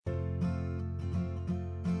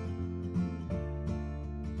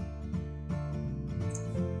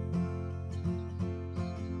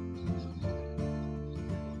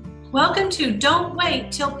Welcome to Don't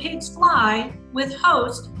Wait Till Pigs Fly with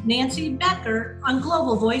host Nancy Becker on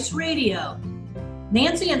Global Voice Radio.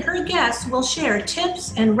 Nancy and her guests will share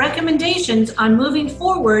tips and recommendations on moving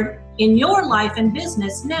forward in your life and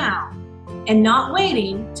business now and not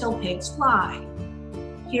waiting till pigs fly.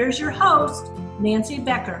 Here's your host, Nancy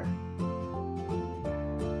Becker.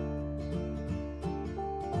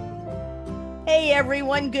 Hey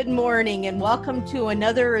everyone, good morning and welcome to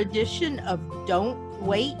another edition of Don't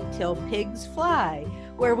Wait Till Pigs Fly,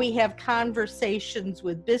 where we have conversations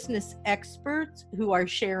with business experts who are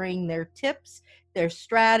sharing their tips, their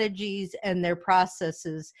strategies, and their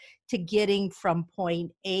processes to getting from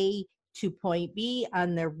point A to point B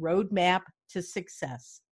on their roadmap to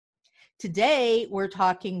success. Today, we're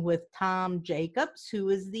talking with Tom Jackobs, who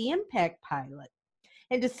is the Impact Pilot.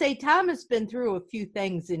 And to say Tom has been through a few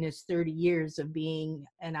things in his 30 years of being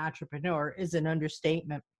an entrepreneur is an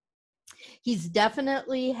understatement. He's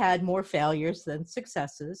definitely had more failures than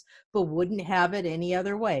successes, but wouldn't have it any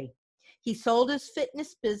other way. He sold his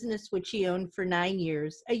fitness business, which he owned for 9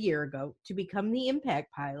 years, a year ago, to become the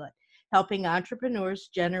Impact Pilot, helping entrepreneurs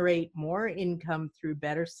generate more income through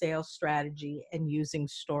better sales strategy and using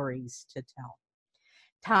stories to tell.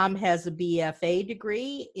 Tom has a BFA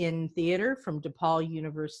degree in theater from DePaul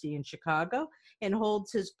University in Chicago and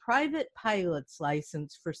holds his private pilot's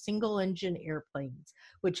license for single-engine airplanes,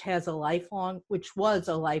 which was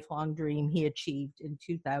a lifelong dream he achieved in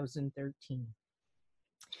 2013.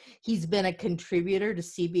 He's been a contributor to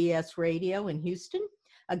CBS Radio in Houston,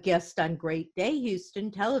 a guest on Great Day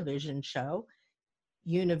Houston television show,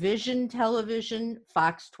 Univision Television,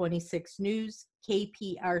 Fox 26 News,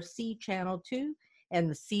 KPRC Channel 2, and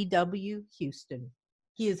the CW Houston.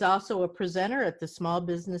 He is also a presenter at the Small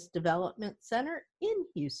Business Development Center in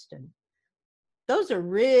Houston. Those are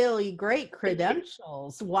really great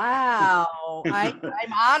credentials. Wow.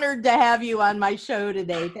 I'm honored to have you on my show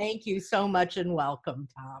today. Thank you so much and welcome,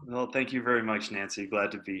 Tom. Well, thank you very much, Nancy.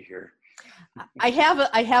 Glad to be here. I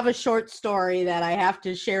have a short story that I have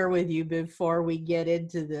to share with you before we get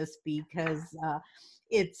into this because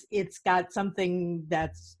it's got something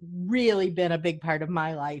that's really been a big part of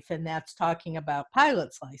my life, and that's talking about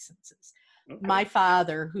pilot's licenses. Okay. My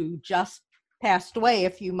father, who just passed away a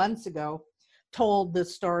few months ago, told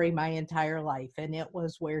this story my entire life, and it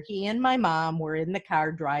was where he and my mom were in the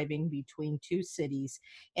car driving between two cities,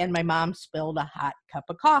 and my mom spilled a hot cup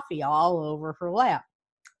of coffee all over her lap.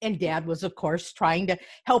 And Dad was, of course, trying to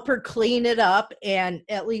help her clean it up, and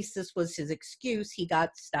at least this was his excuse. He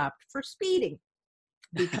got stopped for speeding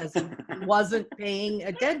because he wasn't paying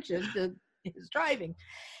attention to his driving.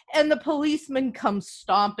 And the policeman comes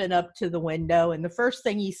stomping up to the window, and the first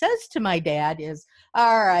thing he says to my dad is,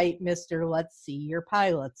 "All right, mister, let's see your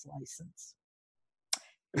pilot's license."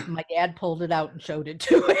 My dad pulled it out and showed it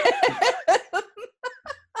to him.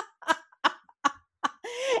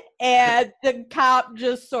 And the cop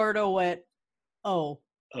just sort of went, oh,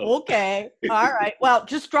 okay, all right. Well,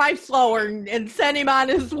 just drive slower and send him on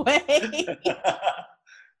his way.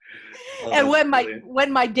 And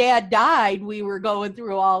when my dad died, we were going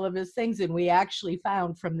through all of his things, and we actually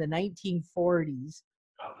found from the 1940s,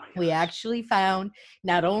 we actually found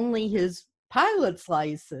not only his pilot's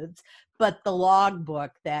license, but the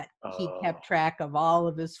logbook that he kept track of all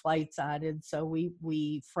of his flights on. And so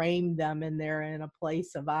we framed them, and they're in a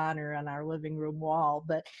place of honor on our living room wall.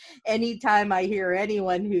 But anytime I hear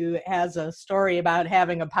anyone who has a story about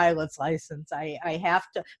having a pilot's license, I have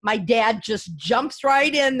to, my dad just jumps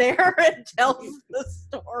right in there and tells the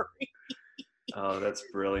story. Oh, that's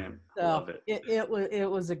brilliant. So love it. It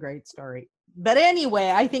was a great story. But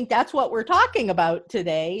anyway, I think that's what we're talking about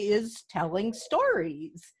today, is telling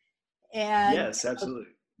stories. And yes,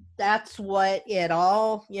 absolutely. That's what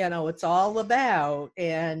it's all about.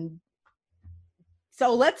 And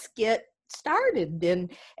so let's get started.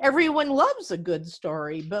 And everyone loves a good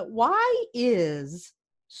story, but why is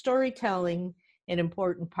storytelling an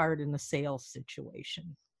important part in the sales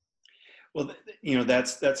situation? Well,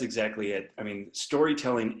 that's exactly it. I mean,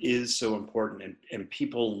 storytelling is so important, and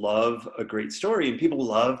people love a great story, and people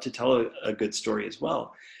love to tell a good story as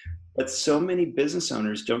well. But so many business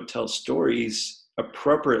owners don't tell stories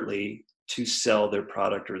appropriately to sell their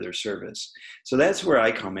product or their service. So that's where I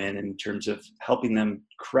come in terms of helping them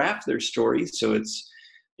craft their story so it's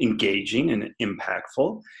engaging and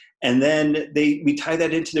impactful. And then we tie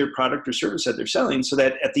that into their product or service that they're selling, so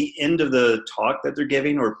that at the end of the talk that they're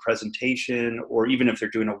giving or presentation, or even if they're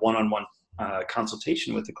doing a one-on-one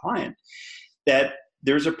consultation with the client, that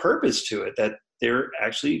there's a purpose to it, that they're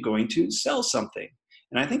actually going to sell something.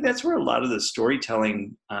 And I think that's where a lot of the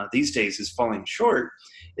storytelling these days is falling short,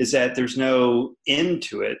 is that there's no end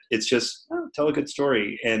to it. It's just, tell a good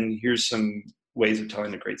story, and here's some ways of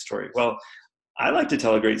telling a great story. Well, I like to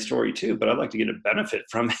tell a great story too, but I'd like to get a benefit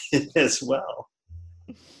from it as well.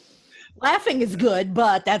 Laughing is good,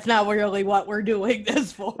 but that's not really what we're doing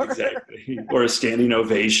this for. Exactly. Or a standing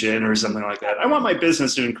ovation or something like that. I want my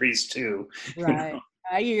business to increase too. Right. You know?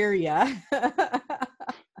 I hear ya.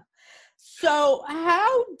 So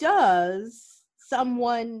how does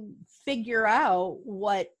someone figure out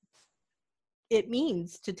what it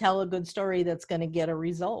means to tell a good story that's going to get a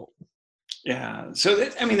result? Yeah. So,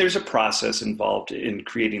 there's a process involved in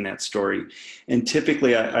creating that story. And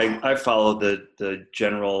typically I follow the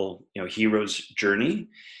general, hero's journey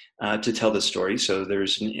to tell the story. So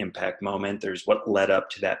there's an impact moment. There's what led up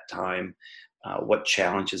to that time, what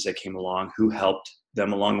challenges that came along, who helped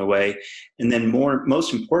them along the way. And then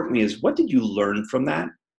most importantly is, what did you learn from that?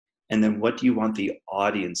 And then what do you want the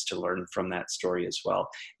audience to learn from that story as well?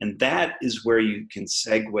 And that is where you can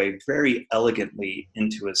segue very elegantly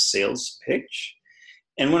into a sales pitch.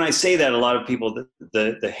 And when I say that, a lot of people,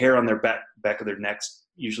 the hair on their back of their necks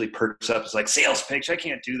usually perks up. It's like, sales pitch, I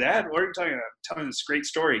can't do that. What are you talking about? I'm telling this great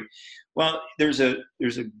story. Well, there's a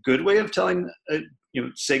good way of telling,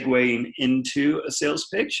 segueing into a sales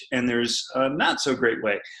pitch, and there's a not so great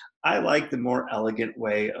way. I like the more elegant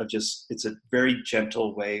way of it's a very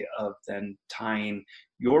gentle way of then tying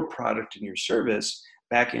your product and your service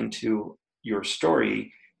back into your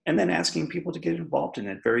story, and then asking people to get involved in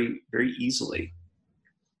it very, very easily.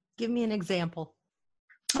 Give me an example.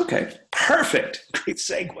 Okay, perfect. Great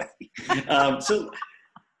segue. So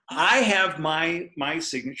I have my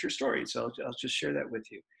signature story, so I'll just share that with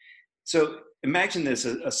you. So imagine this,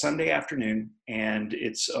 a Sunday afternoon, and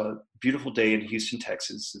it's a beautiful day in Houston,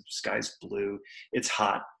 Texas. The sky's blue. It's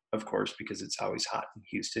hot, of course, because it's always hot in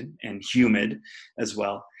Houston, and humid as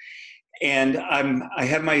well. And I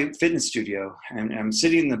have my fitness studio, and I'm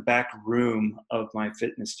sitting in the back room of my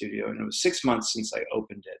fitness studio, and it was 6 months since I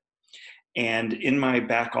opened it. And in my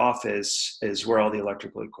back office is where all the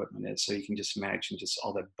electrical equipment is. So you can just imagine just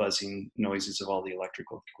all the buzzing noises of all the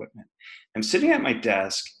electrical equipment. I'm sitting at my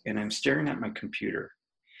desk and I'm staring at my computer.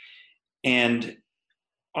 And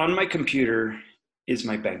on my computer is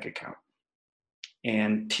my bank account.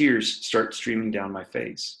 And tears start streaming down my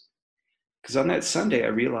face. Because on that Sunday, I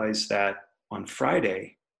realized that on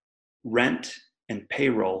Friday, rent and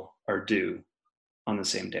payroll are due on the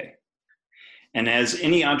same day. And as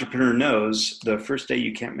any entrepreneur knows, the first day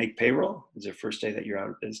you can't make payroll is the first day that you're out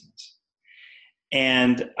of business.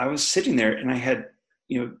 And I was sitting there and I had,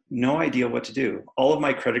 no idea what to do. All of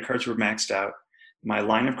my credit cards were maxed out. My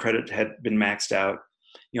line of credit had been maxed out.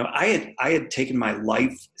 I had taken my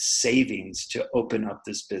life savings to open up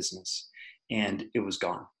this business, and it was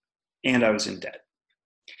gone. And I was in debt.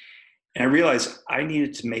 And I realized I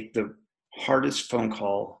needed to make the hardest phone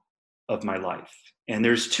call of my life. And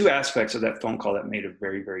there's two aspects of that phone call that made it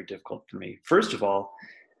very, very difficult for me. First of all,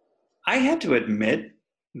 I had to admit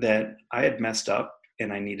that I had messed up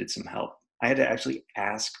and I needed some help. I had to actually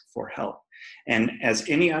ask for help. And as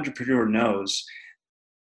any entrepreneur knows,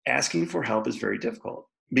 asking for help is very difficult,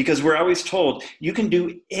 because we're always told you can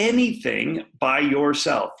do anything by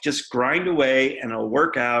yourself. Just grind away and it'll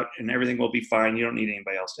work out and everything will be fine. You don't need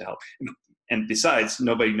anybody else to help. And besides,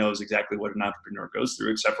 nobody knows exactly what an entrepreneur goes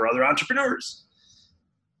through except for other entrepreneurs.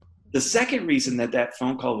 The second reason that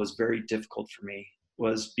phone call was very difficult for me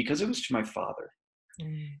was because it was to my father.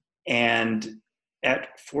 Mm. And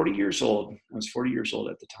at 40 years old, I was 40 years old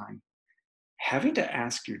at the time, having to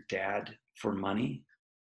ask your dad for money,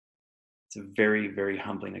 it's a very, very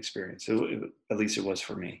humbling experience. At least it was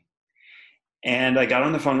for me. And I got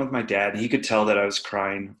on the phone with my dad, and he could tell that I was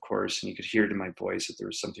crying, of course, and he could hear it in my voice that there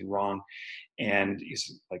was something wrong. And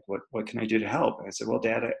he's like, what can I do to help? And I said, well,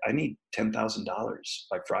 Dad, I need $10,000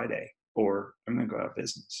 by Friday, or I'm going to go out of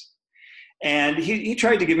business. And he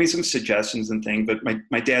tried to give me some suggestions and things, but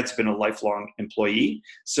my dad's been a lifelong employee.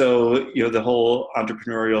 So, the whole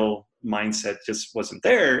entrepreneurial mindset just wasn't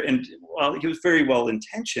there. And while he was very well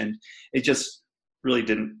intentioned, it just really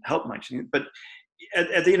didn't help much. But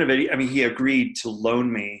at the end of it, he agreed to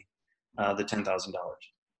loan me the $10,000.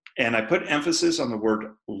 And I put emphasis on the word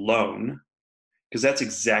loan, because that's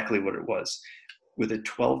exactly what it was, with a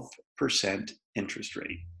 12% interest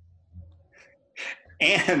rate.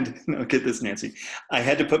 And, no, get this, Nancy, I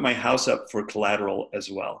had to put my house up for collateral as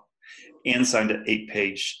well, and signed an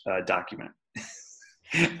 8-page document.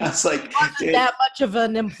 I was like, wasn't that much of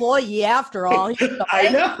an employee after all. I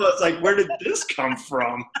know. It's like, where did this come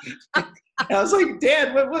from? And I was like,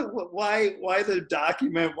 Dad, why the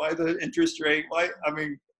document? Why the interest rate? Why? I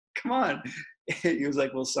mean, come on. He was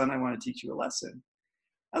like, well, son, I want to teach you a lesson.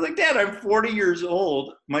 I was like, Dad, I'm 40 years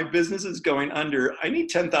old. My business is going under. I need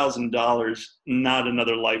 $10,000, not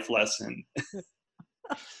another life lesson.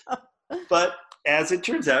 But as it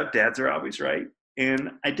turns out, dads are always right.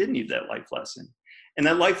 And I did need that life lesson. And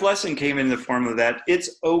that life lesson came in the form of that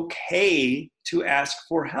it's okay to ask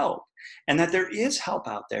for help and that there is help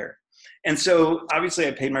out there. And so obviously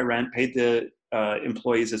I paid my rent, paid the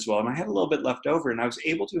employees as well. And I had a little bit left over, and I was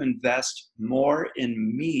able to invest more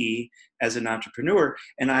in me as an entrepreneur.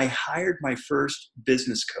 And I hired my first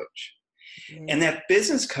business coach. And that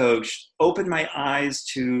business coach opened my eyes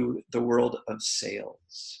to the world of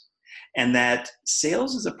sales, and that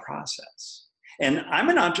sales is a process. And I'm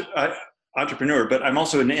an entrepreneur, but I'm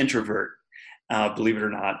also an introvert, believe it or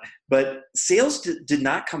not. But sales did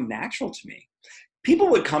not come natural to me. People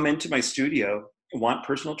would come into my studio and want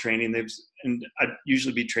personal training. And I'd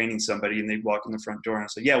usually be training somebody, and they'd walk in the front door and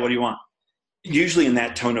I'd say, yeah, what do you want? Usually in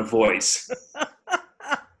that tone of voice.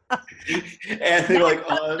 And they're like,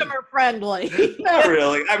 customer friendly. Not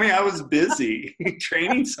really. I mean, I was busy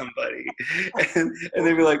training somebody. And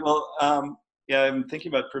they'd be like, well, yeah, I'm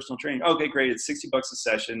thinking about personal training. Okay, great. It's $60 a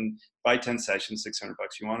session. Buy 10 sessions, $600.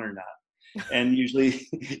 You want it or not? And usually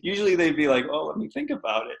they'd be like, oh, let me think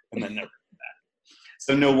about it. And then never did that.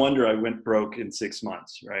 So no wonder I went broke in 6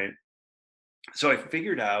 months, right? So I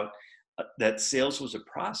figured out that sales was a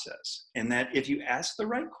process, and that if you ask the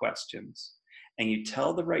right questions and you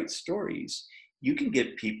tell the right stories, you can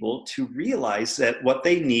get people to realize that what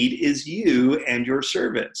they need is you and your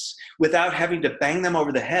service without having to bang them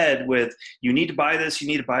over the head with, you need to buy this, you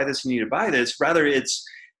need to buy this, you need to buy this. Rather, it's,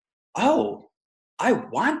 oh, I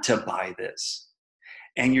want to buy this.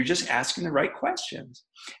 And you're just asking the right questions.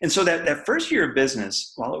 And so that first year of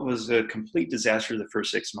business, while it was a complete disaster the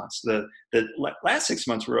first 6 months, the last 6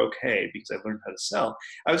 months were okay because I learned how to sell.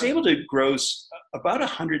 I was able to gross about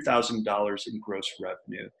 $100,000 in gross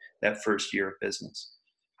revenue that first year of business.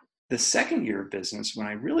 The second year of business, when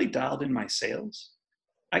I really dialed in my sales,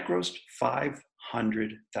 I grossed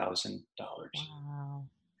 $500,000. Wow.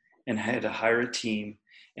 And had to hire a team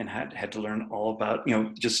and had to learn all about,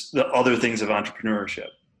 just the other things of entrepreneurship.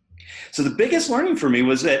 So the biggest learning for me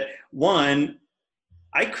was that, one,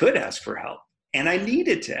 I could ask for help, and I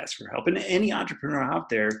needed to ask for help. And any entrepreneur out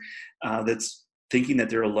there that's thinking that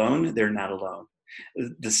they're alone, they're not alone.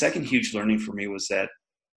 The second huge learning for me was that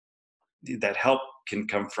help can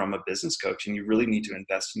come from a business coach, and you really need to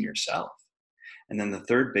invest in yourself. And then the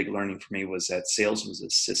third big learning for me was that sales was a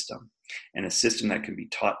system, and a system that can be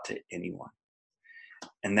taught to anyone.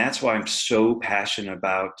 And that's why I'm so passionate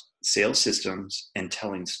about sales systems and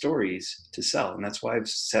telling stories to sell. And that's why I've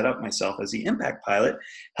set up myself as the impact pilot,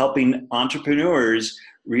 helping entrepreneurs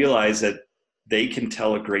realize that they can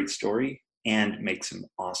tell a great story and make some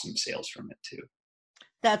awesome sales from it too.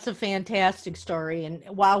 That's a fantastic story. And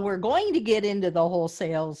while we're going to get into the whole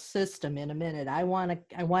sales system in a minute, I want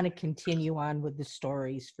to continue on with the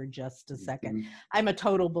stories for just a second. Mm-hmm. I'm a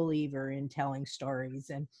total believer in telling stories.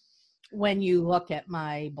 And when you look at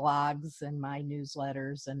my blogs and my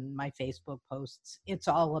newsletters and my Facebook posts, it's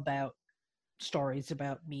all about stories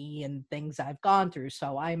about me and things I've gone through.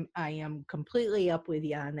 So I am completely up with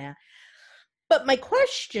you on that. But my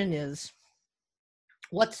question is,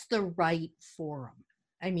 what's the right forum?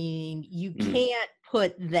 I mean, you can't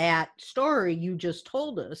put that story you just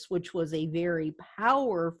told us, which was a very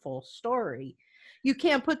powerful story. You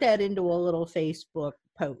can't put that into a little Facebook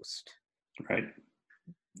post. Right.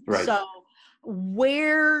 So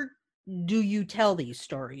where do you tell these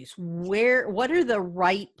stories? What are the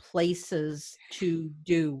right places to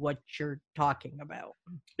do what you're talking about?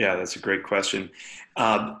 Yeah, that's a great question.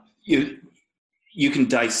 You can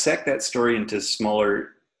dissect that story into smaller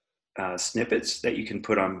snippets that you can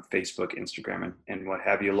put on Facebook, Instagram, and what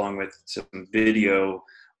have you, along with some video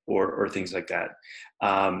or things like that.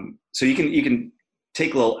 So you can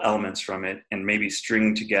take little elements from it and maybe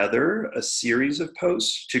string together a series of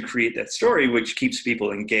posts to create that story, which keeps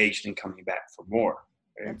people engaged and coming back for more.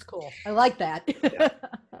 Right? That's cool. I like that. Yeah.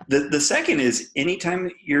 The second is anytime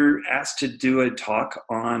you're asked to do a talk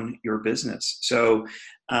on your business. So,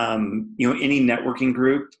 any networking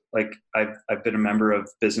group, like I've been a member of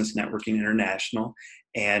Business Networking International,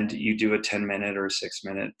 and you do a 10-minute or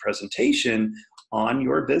 6-minute presentation on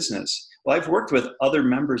your business. Well, I've worked with other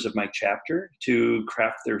members of my chapter to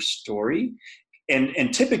craft their story.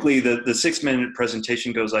 And typically the 6-minute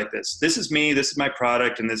presentation goes like this. This is me, this is my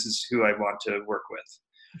product, and this is who I want to work with.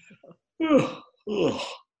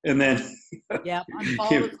 And then, Yeah, I'm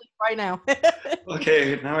falling asleep right now.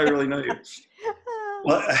 okay, now I really know you.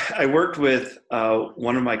 Well, I worked with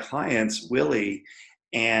one of my clients, Willie,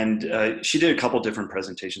 and she did a couple different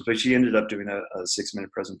presentations, but she ended up doing a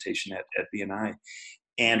 6-minute presentation at BNI.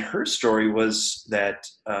 And her story was that,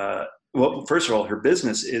 well, first of all, her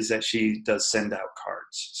business is that she does send out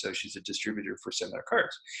cards. So she's a distributor for send out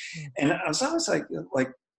cards. And I was always like,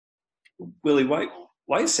 Willie,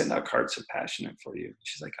 why is send out cards so passionate for you?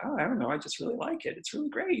 She's like, oh, I don't know. I just really like it. It's really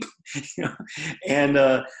great. You know?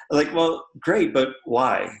 And like, well, great, but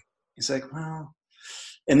why? He's like, well,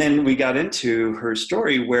 and then we got into her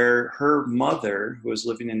story where her mother, who was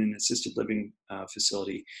living in an assisted living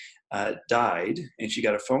facility, died, and she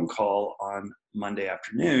got a phone call on Monday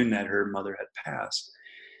afternoon that her mother had passed.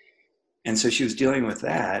 And so she was dealing with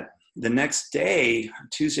that. The next day,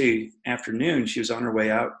 Tuesday afternoon, she was on her way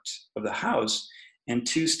out of the house, and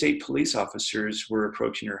 2 state police officers were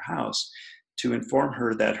approaching her house to inform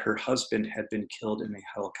her that her husband had been killed in a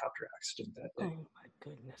helicopter accident that day. Oh my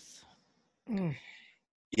goodness. Mm.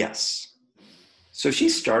 Yes. So she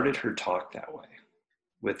started her talk that way,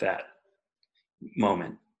 with that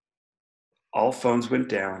moment. All phones went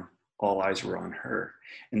down, all eyes were on her.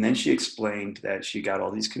 And then she explained that she got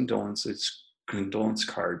all these condolence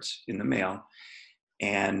cards in the mail.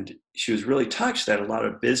 And she was really touched that a lot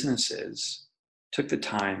of businesses took the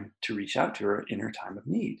time to reach out to her in her time of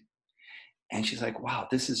need. And she's like, wow,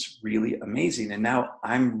 this is really amazing. And now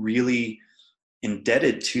I'm really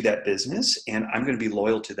indebted to that business, and I'm going to be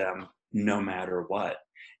loyal to them no matter what.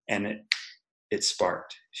 And it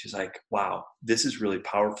sparked. She's like, wow, this is really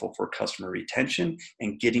powerful for customer retention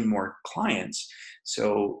and getting more clients.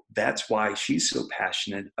 So that's why she's so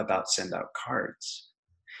passionate about send out cards,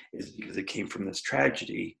 is because it came from this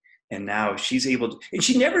tragedy. And now she's able to, and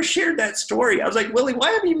she never shared that story. I was like, Willie, why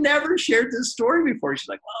have you never shared this story before? She's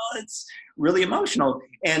like, well, it's really emotional.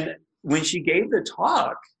 And when she gave the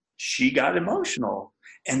talk, she got emotional.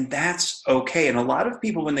 And that's okay. And a lot of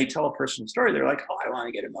people, when they tell a personal story, they're like, oh, I want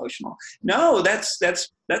to get emotional. No, that's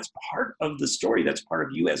part of the story. That's part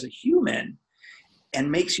of you as a human,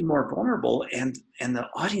 and makes you more vulnerable. And the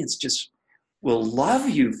audience just will love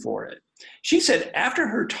you for it. She said after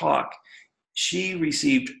her talk, she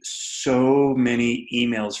received so many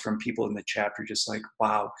emails from people in the chapter, just like,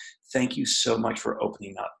 wow, thank you so much for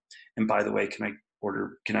opening up. And by the way, can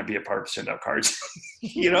I be a part of send out cards?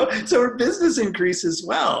 You know, so her business increased as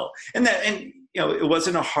well. And you know, it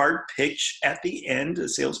wasn't a hard pitch at the end, a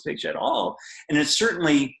sales pitch at all. And it's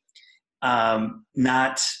certainly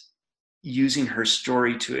not using her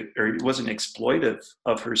story or it wasn't exploitive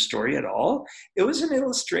of her story at all. It was an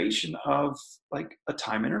illustration of like a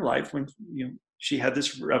time in her life when, you know, she had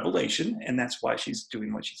this revelation, and that's why she's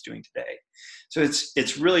doing what she's doing today. So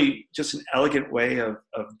it's really just an elegant way of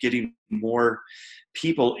getting more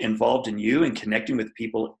people involved in you and connecting with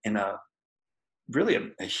people in a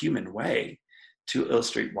human way to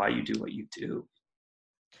illustrate why you do what you do.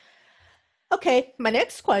 Okay, my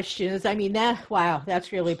next question is, I mean,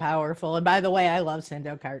 that's really powerful. And by the way, I love send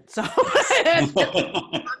out cards. So send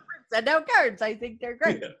out cards. I think they're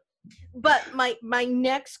great. Yeah. But my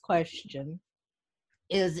next question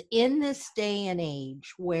is, in this day and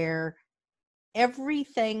age where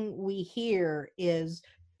everything we hear is,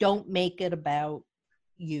 don't make it about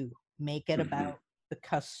you, make it about the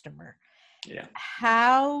customer. Yeah.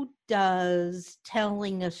 How does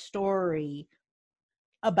telling a story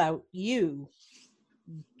about you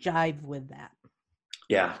jive with that?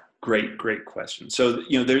 Yeah, great question. So,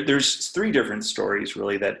 you know, there's 3 different stories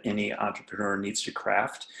really that any entrepreneur needs to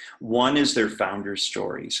craft. One is their founder's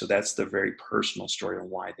story. So that's the very personal story on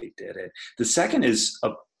why they did it. The second is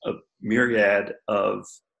a myriad of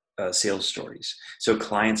sales stories. So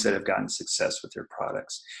clients that have gotten success with their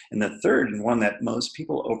products. And the third, and one that most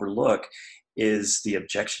people overlook, is the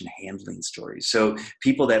objection handling story. So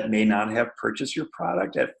people that may not have purchased your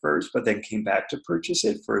product at first, but then came back to purchase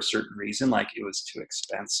it for a certain reason, like it was too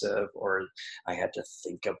expensive or I had to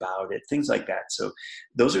think about it, things like that. So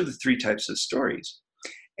those are the 3 types of stories.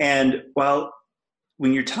 And while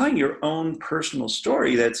when you're telling your own personal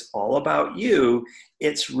story that's all about you,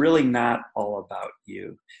 it's really not all about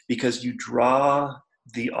you, because you draw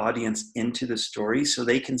the audience into the story so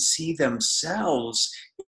they can see themselves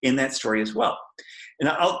in that story as well. And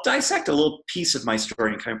I'll dissect a little piece of my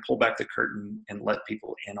story and kind of pull back the curtain and let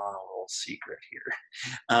people in on a little secret here.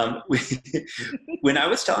 When I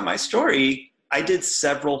was telling my story, I did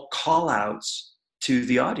several call outs to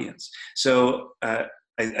the audience. So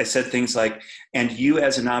I said things like, and you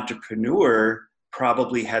as an entrepreneur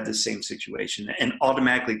probably had the same situation, and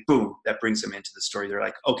automatically, boom, that brings them into the story. They're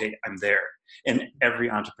like, okay, I'm there. And every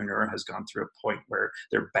entrepreneur has gone through a point where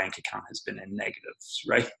their bank account has been in negatives,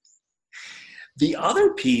 right? The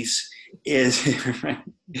other piece is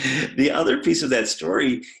the other piece of that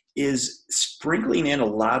story is sprinkling in a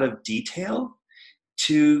lot of detail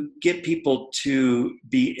to get people to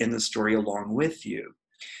be in the story along with you.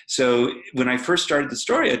 So when I first started the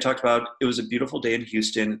story, I talked about it was a beautiful day in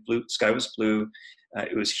Houston. Blue sky was blue.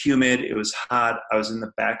 It was humid. It was hot. I was in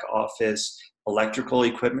the back office. Electrical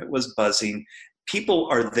equipment was buzzing. People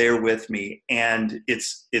are there with me, and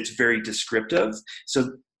it's very descriptive.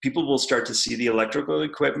 So people will start to see the electrical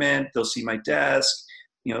equipment. They'll see my desk.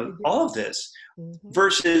 All of this. Mm-hmm.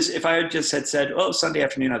 Versus if I had just had said, "Oh, Sunday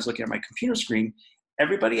afternoon, I was looking at my computer screen."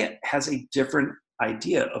 Everybody has a different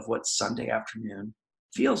idea of what Sunday afternoon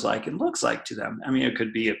feels like and looks like to them. I mean, it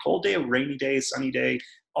could be a cold day, a rainy day, a sunny day,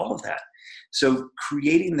 all of that. So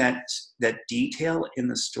creating that detail in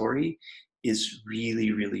the story is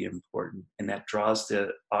really, really important. And that draws the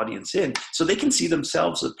audience in so they can see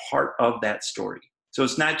themselves as part of that story. So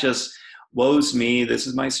it's not just, woe's me, this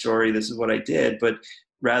is my story, this is what I did, but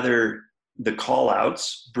rather the call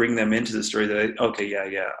outs bring them into the story that, okay,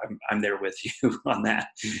 yeah, I'm there with you on that.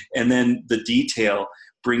 And then the detail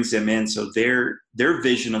brings them in. So their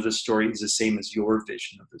vision of the story is the same as your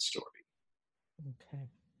vision of the story. Okay.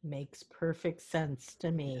 Makes perfect sense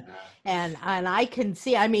to me. And I can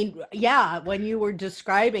see, I mean, yeah, when you were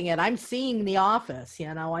describing it, I'm seeing the office,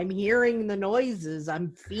 I'm hearing the noises,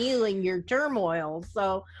 I'm feeling your turmoil.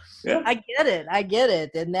 So yeah. I get it.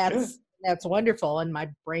 And that's wonderful. And my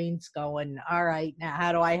brain's going, all right, now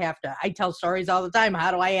how do I tell stories all the time.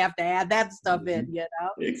 How do I have to add that stuff in,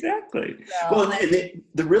 Exactly. So, well, and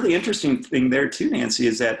the really interesting thing there too, Nancy,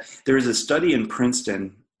 is that there was a study in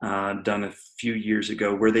Princeton done a few years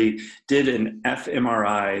ago where they did an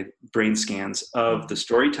fMRI brain scans of the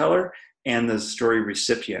storyteller and the story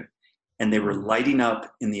recipient. And they were lighting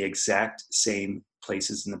up in the exact same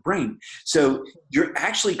places in the brain. So you're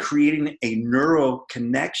actually creating a neural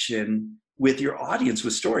connection with your audience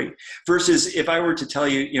with story. Versus if I were to tell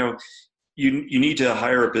you, you need to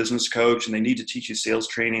hire a business coach and they need to teach you sales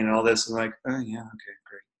training and all this. I'm like, oh yeah, okay,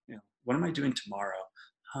 great. What am I doing tomorrow?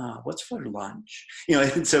 What's for lunch?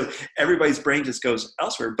 And so everybody's brain just goes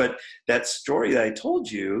elsewhere. But that story that I told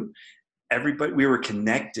you, we were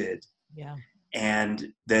connected. Yeah.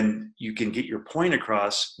 And then you can get your point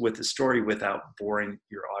across with the story without boring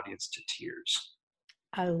your audience to tears.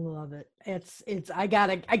 I love it. I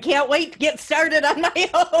can't wait to get started on my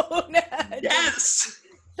own. Yes.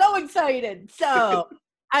 So excited. So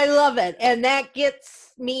I love it. And that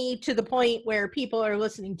gets me to the point where people are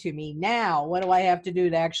listening to me now. What do I have to do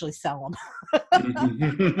to actually sell them? I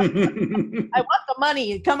want the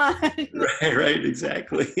money. Come on. Right.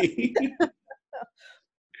 Exactly.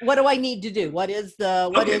 What do I need to do? What is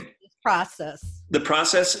this process? The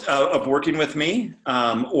process of working with me,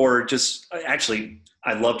 or just actually,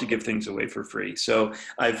 I love to give things away for free. So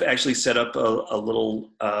I've actually set up a little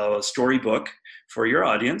storybook for your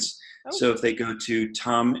audience. Okay. So if they go to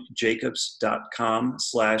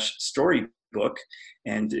tomjacobs.com/storybook,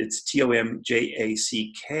 and it's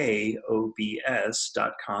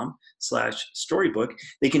TOMJACKOBS.com/storybook,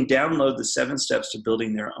 they can download the 7 steps to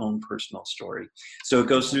building their own personal story. So it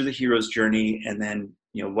goes through the hero's journey and then,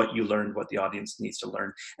 what you learned, what the audience needs to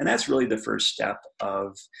learn. And that's really the first step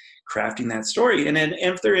of crafting that story. And then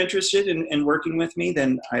if they're interested in working with me,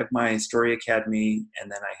 then I have my Story Academy,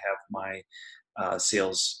 and then I have my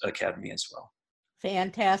Sales Academy as well.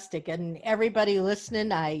 Fantastic. And everybody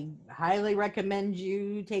listening, I highly recommend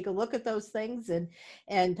you take a look at those things and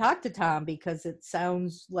talk to Tom, because it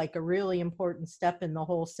sounds like a really important step in the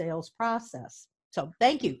whole sales process. So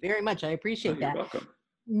thank you very much. I appreciate that. You're welcome.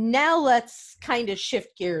 Now let's kind of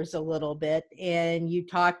shift gears a little bit. And you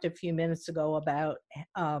talked a few minutes ago about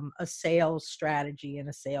a sales strategy and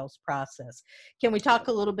a sales process. Can we talk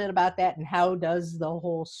a little bit about that, and how does the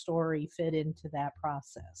whole story fit into that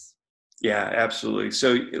process? Yeah, absolutely.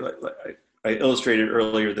 So I illustrated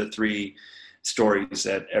earlier the 3 stories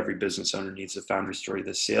that every business owner needs: the founder story,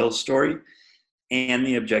 the sales story, and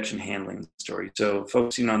the objection handling story. So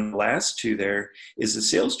focusing on the last 2 there is the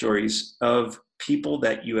sales stories of people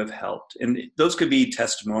that you have helped. And those could be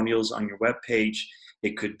testimonials on your webpage.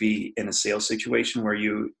 It could be in a sales situation where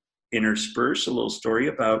you intersperse a little story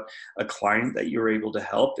about a client that you were able to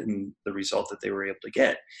help and the result that they were able to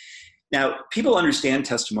get. Now, people understand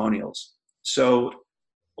testimonials. So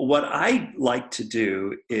what I like to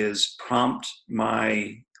do is prompt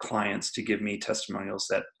my clients to give me testimonials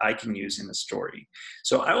that I can use in a story.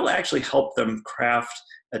 So I will actually help them craft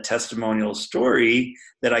a testimonial story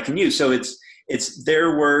that I can use. So it's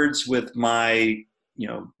their words with my,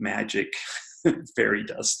 magic fairy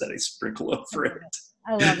dust that I sprinkle over it.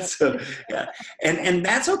 I love it. So yeah, and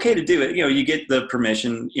that's okay to do it. You get the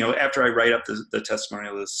permission. After I write up the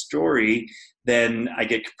testimonial of the story, then I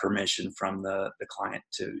get permission from the client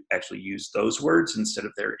to actually use those words instead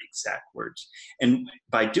of their exact words. And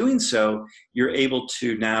by doing so, you're able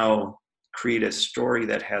to now create a story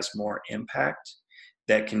that has more impact,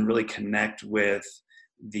 that can really connect with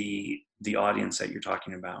the audience that you're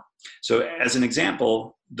talking about. So as an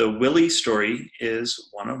example, the Willie story is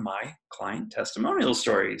one of my client testimonial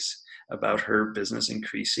stories about her business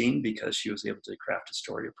increasing because she was able to craft a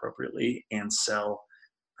story appropriately and sell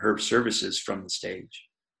her services from the stage.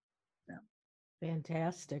 Yeah.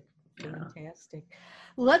 Fantastic.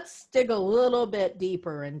 Let's dig a little bit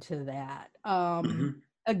deeper into that.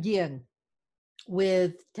 Again,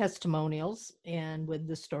 with testimonials and with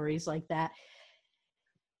the stories like that,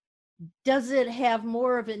 does it have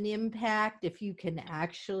more of an impact if you can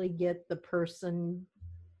actually get the person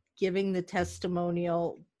giving the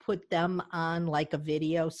testimonial, put them on like a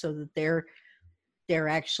video so that they're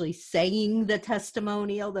actually saying the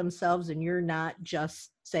testimonial themselves and you're not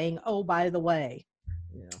just saying, oh, by the way?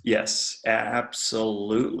 Yes,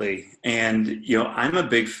 absolutely. And, I'm a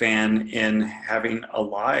big fan in having a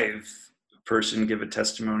live person give a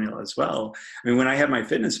testimonial as well. I mean, when I had my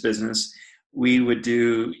fitness business, we would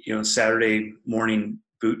do, Saturday morning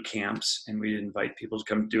boot camps, and we'd invite people to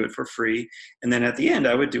come do it for free. And then at the end,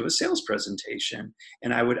 I would do a sales presentation,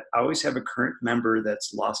 and I would always have a current member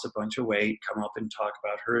that's lost a bunch of weight come up and talk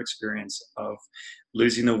about her experience of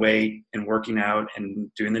losing the weight and working out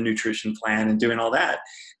and doing the nutrition plan and doing all that.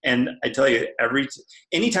 And I tell you,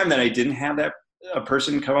 anytime that I didn't have a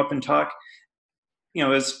person come up and talk,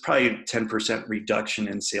 it's probably a 10% reduction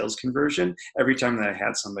in sales conversion. Every time that I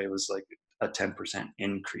had somebody, it was like a 10%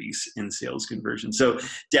 increase in sales conversion. So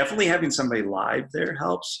definitely having somebody live there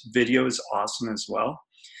helps. Video is awesome as well.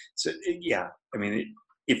 So yeah, I mean,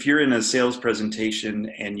 if you're in a sales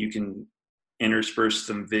presentation and you can intersperse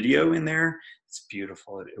some video in there, it's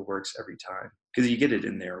beautiful. It works every time because you get it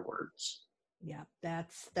in their words. Yeah,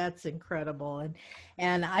 that's incredible.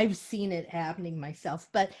 And I've seen it happening myself.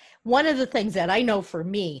 But one of the things that I know for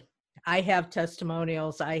me, I have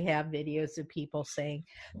testimonials, I have videos of people saying,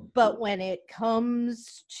 but when it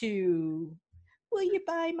comes to, will you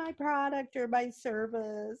buy my product or my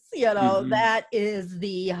service? That is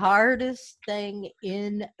the hardest thing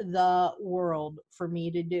in the world for me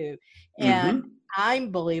to do. And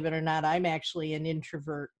I'm, believe it or not, I'm actually an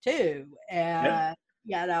introvert too. And,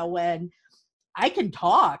 when I can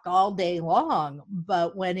talk all day long,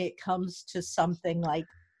 but when it comes to something like,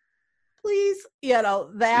 please,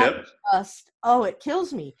 that just, it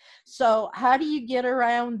kills me. So how do you get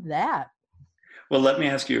around that? Well, let me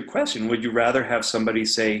ask you a question. Would you rather have somebody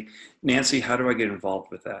say, Nancy, how do I get involved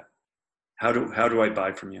with that? How do I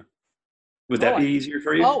buy from you? Would that be easier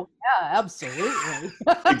for you? Oh, yeah, absolutely.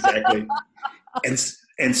 Exactly.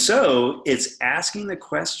 And so it's asking the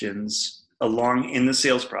questions along in the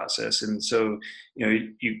sales process. And so,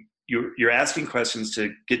 you're asking questions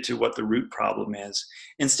to get to what the root problem is.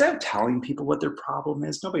 Instead of telling people what their problem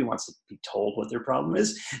is, nobody wants to be told what their problem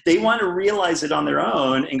is. They want to realize it on their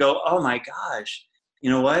own and go, oh my gosh, you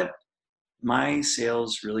know what? My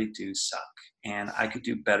sales really do suck. And I could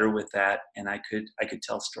do better with that. And I could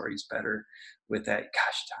tell stories better with that.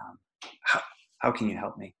 Gosh, Tom, how can you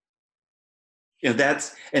help me?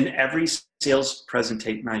 That's, and every sales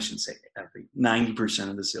presentation, I shouldn't say every, 90%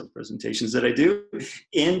 of the sales presentations that I do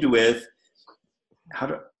end with, how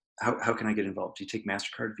can I get involved? Do you take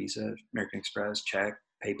MasterCard, Visa, American Express, check,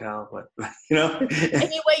 PayPal, what,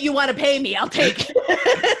 Any way you want to pay me, I'll take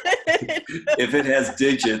it. If it has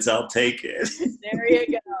digits, I'll take it. There you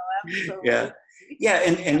go. Absolutely. Yeah. Yeah.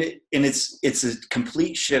 And it's a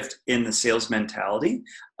complete shift in the sales mentality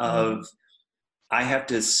of, I have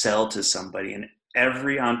to sell to somebody, and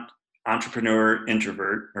every entrepreneur,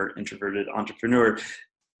 introvert or introverted entrepreneur,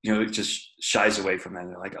 just shies away from that.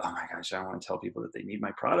 They're like, oh my gosh, I don't want to tell people that they need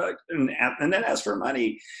my product and then ask for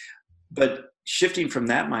money. But shifting from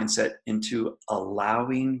that mindset into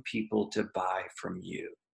allowing people to buy from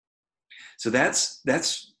you. So that's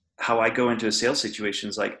how I go into a sales situation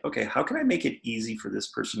is like, okay, how can I make it easy for this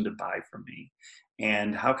person to buy from me?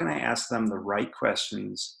 And how can I ask them the right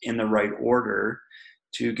questions in the right order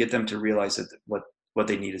to get them to realize that what what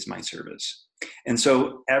they need is my service. And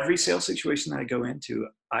so every sales situation that I go into,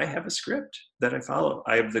 I have a script that I follow.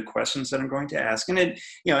 I have the questions that I'm going to ask. And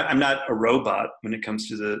I'm not a robot when it comes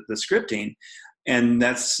to the scripting. And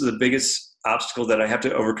that's the biggest obstacle that I have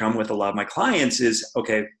to overcome with a lot of my clients is,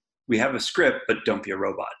 okay, we have a script, but don't be a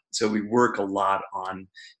robot. So we work a lot on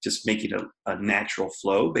just making a natural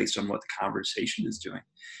flow based on what the conversation is doing.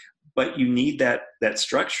 But you need that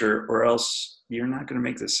structure, or else you're not going to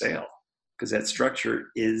make the sale, because that structure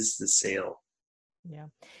is the sale. Yeah.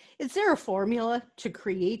 Is there a formula to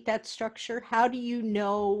create that structure? How do you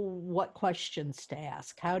know what questions to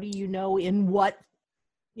ask? How do you know in what,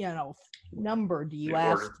 number do you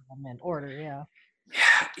ask them in order? Yeah.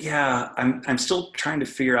 Yeah. I'm still trying to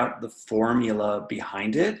figure out the formula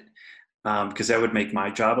behind it. Because that would make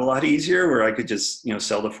my job a lot easier, where I could just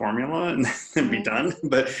sell the formula and then be done.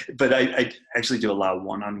 But I actually do a lot of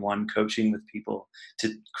one-on-one coaching with people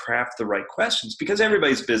to craft the right questions, because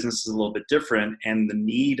everybody's business is a little bit different and the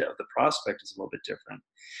need of the prospect is a little bit different.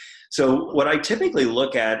 So what I typically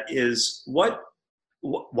look at is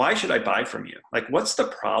why should I buy from you? Like, what's the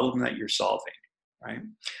problem that you're solving? Right?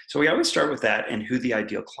 So we always start with that and who the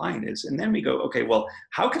ideal client is. And then we go, okay, well,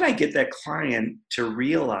 how can I get that client to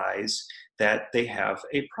realize that they have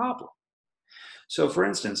a problem? So for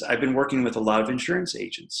instance, I've been working with a lot of insurance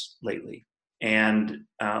agents lately, and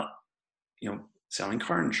selling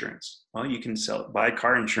car insurance. Well, you can buy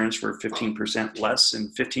car insurance for 15% less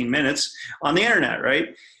in 15 minutes on the internet, right?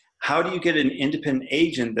 How do you get an independent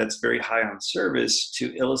agent that's very high on service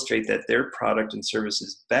to illustrate that their product and service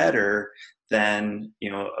is better than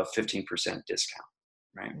a 15% discount,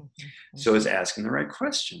 right? Mm-hmm. So it's asking the right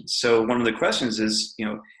questions. So one of the questions is,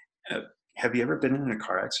 have you ever been in a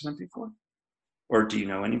car accident before? Or do you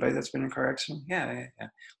know anybody that's been in a car accident? Yeah.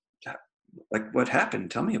 Like, what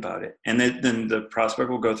happened? Tell me about it. And then the prospect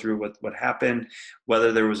will go through what happened,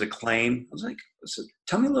 whether there was a claim. I was like, so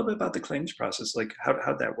tell me a little bit about the claims process. Like,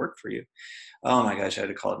 how'd that work for you? Oh my gosh, I had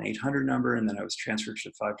to call an 800 number, and then I was transferred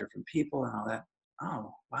to 5 different people and all that.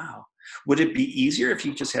 Oh, wow. Would it be easier if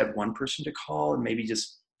you just had one person to call and maybe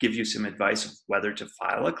just give you some advice of whether to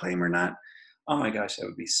file a claim or not? Oh my gosh, that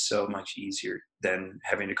would be so much easier than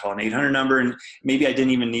having to call an 800 number, and maybe I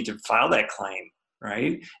didn't even need to file that claim,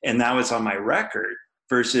 right? And now it's on my record,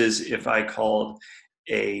 versus if I called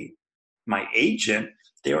my agent,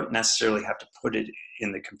 they don't necessarily have to put it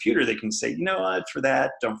in the computer. They can say, you know what, for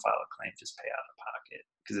that, don't file a claim, just pay out of pocket,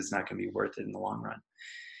 because it's not going to be worth it in the long run.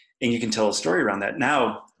 And you can tell a story around that.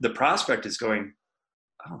 Now the prospect is going,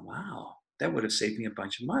 oh, wow, that would have saved me a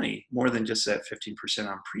bunch of money, more than just that 15%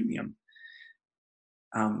 on premium.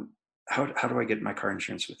 How do I get my car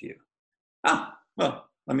insurance with you? Oh, well,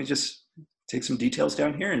 let me just take some details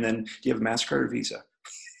down here. And then, do you have a MasterCard or Visa?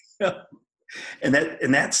 and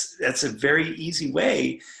that's a very easy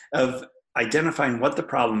way of identifying what the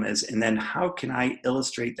problem is. And then how can I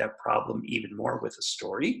illustrate that problem even more with a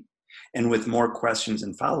story and with more questions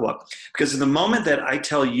and follow-up? Because the moment that I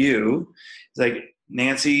tell you, like,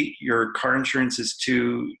 Nancy, your car insurance is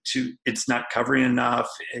it's not covering enough,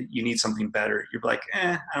 you need something better, you're like,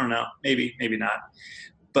 I don't know, maybe not.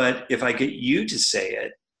 But if I get you to say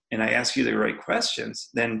it and I ask you the right questions,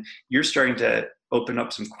 then you're starting to open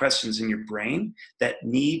up some questions in your brain that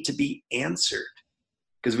need to be answered,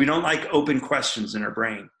 because we don't like open questions in our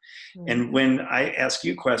brain. Mm-hmm. And when I ask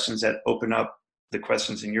you questions that open up the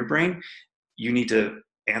questions in your brain, you need to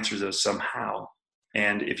answer those somehow.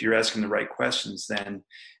 And if you're asking the right questions, then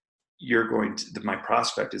my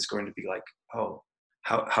prospect is going to be like, oh,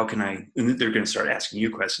 how can I, and they're going to start asking you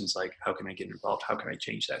questions like, how can I get involved? How can I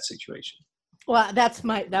change that situation? Well,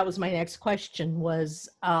 that was my next question was,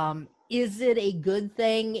 is it a good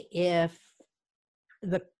thing if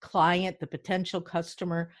the client, the potential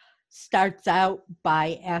customer, starts out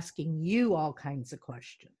by asking you all kinds of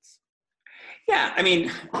questions? Yeah, I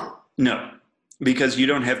mean, no. Because you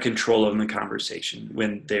don't have control of the conversation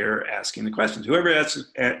when they're asking the questions. Whoever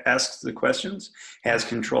asks the questions has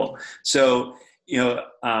control. So,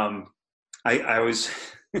 I always,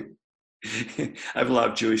 I have a lot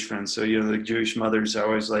of Jewish friends. So, the Jewish mothers are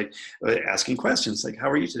always like asking questions like, how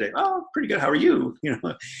are you today? Oh, pretty good. How are you?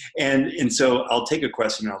 And so I'll take a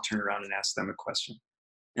question and I'll turn around and ask them a question.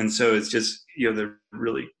 And so it's just,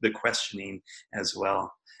 the questioning as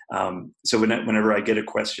well. So whenever I get a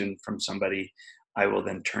question from somebody, I will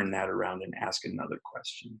then turn that around and ask another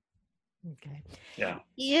question. Okay. Yeah.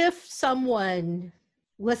 If someone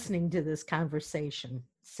listening to this conversation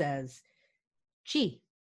says, gee,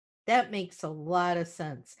 that makes a lot of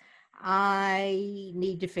sense, I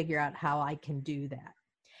need to figure out how I can do that.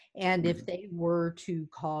 And if they were to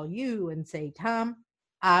call you and say, Tom,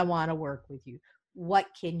 I want to work with you, what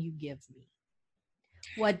can you give me?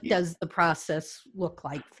 What does the process look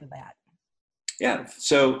like for that? Yeah,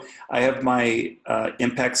 so I have my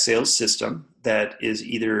impact sales system that is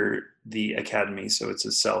either the academy, so it's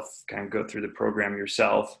a self, kind of go through the program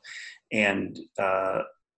yourself and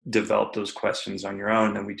develop those questions on your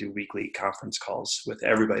own. And we do weekly conference calls with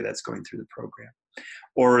everybody that's going through the program.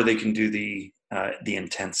 Or they can do the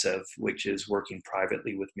intensive, which is working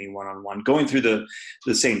privately with me one-on-one, going through the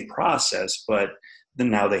same process, but then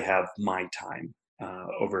now they have my time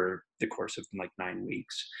over the course of like 9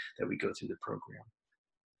 weeks that we go through the program.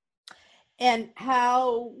 And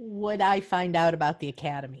how would I find out about the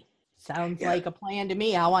academy? Sounds like a plan to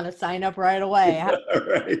me. I want to sign up right away. All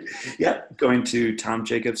right. Yeah. Going to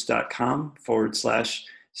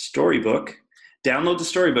tomjacobs.com/storybook. Download the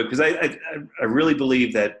storybook, because I really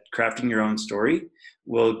believe that crafting your own story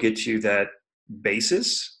will get you that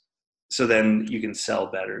basis, so then you can sell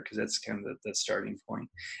better, because that's kind of the starting point.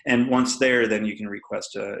 And once there, then you can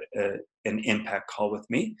request an impact call with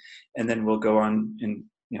me, and then we'll go on and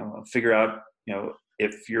figure out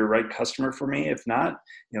if you're a right customer for me. If not,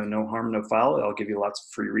 no harm, no foul. I'll give you lots of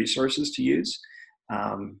free resources to use,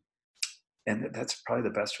 and that's probably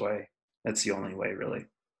the best way. That's the only way, really.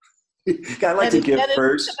 I like to give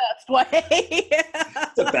first. The best way.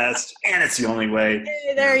 The best, and it's the only way.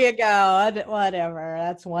 Hey, there you go. Whatever.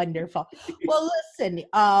 That's wonderful. Well, listen,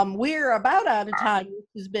 we're about out of time.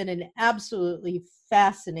 This has been an absolutely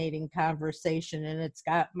fascinating conversation, and it's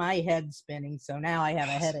got my head spinning. So now I have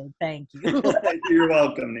a headache. Thank you. You're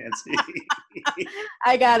welcome, Nancy.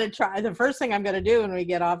 I got to try. The first thing I'm going to do when we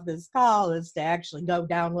get off this call is to actually go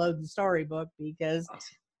download the storybook, because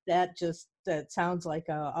awesome. That sounds like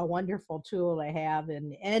a wonderful tool to have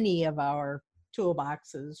in any of our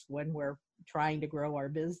toolboxes when we're trying to grow our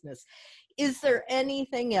business. Is there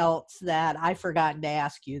anything else that I've forgotten to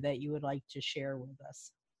ask you that you would like to share with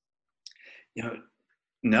us?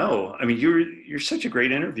 No. I mean, you're such a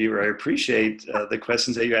great interviewer. I appreciate the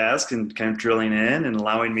questions that you ask and kind of drilling in and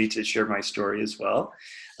allowing me to share my story as well.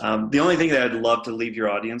 The only thing that I'd love to leave your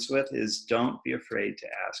audience with is don't be afraid to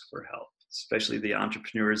ask for help, especially the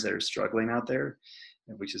entrepreneurs that are struggling out there,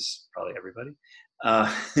 which is probably everybody.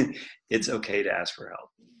 It's okay to ask for help.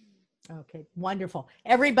 Okay, wonderful.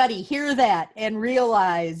 Everybody hear that and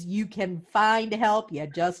realize you can find help. You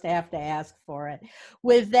just have to ask for it.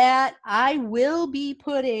 With that, I will be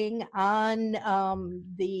putting on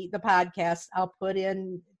the podcast, I'll put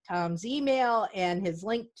in Tom's email and his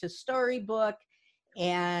link to Storybook.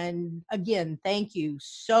 And again, thank you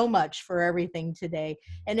so much for everything today.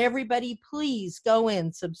 And everybody, please go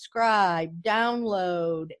in, subscribe,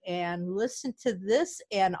 download, and listen to this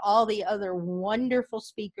and all the other wonderful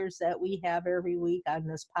speakers that we have every week on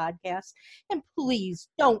this podcast. And please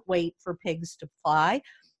don't wait for pigs to fly,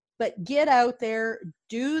 but get out there,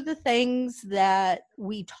 do the things that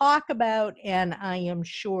we talk about, and I am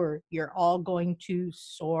sure you're all going to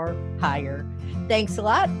soar higher. Thanks a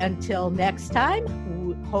lot. Until next time,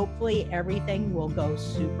 hopefully everything will go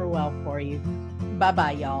super well for you.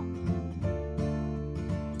 Bye-bye, y'all.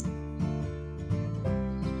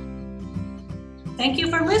 Thank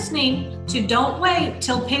you for listening to Don't Wait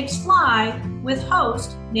Till Pigs Fly with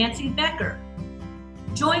host Nancy Becker.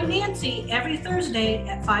 Join Nancy every Thursday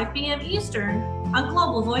at 5 p.m. Eastern on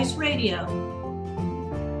Global Voice Radio.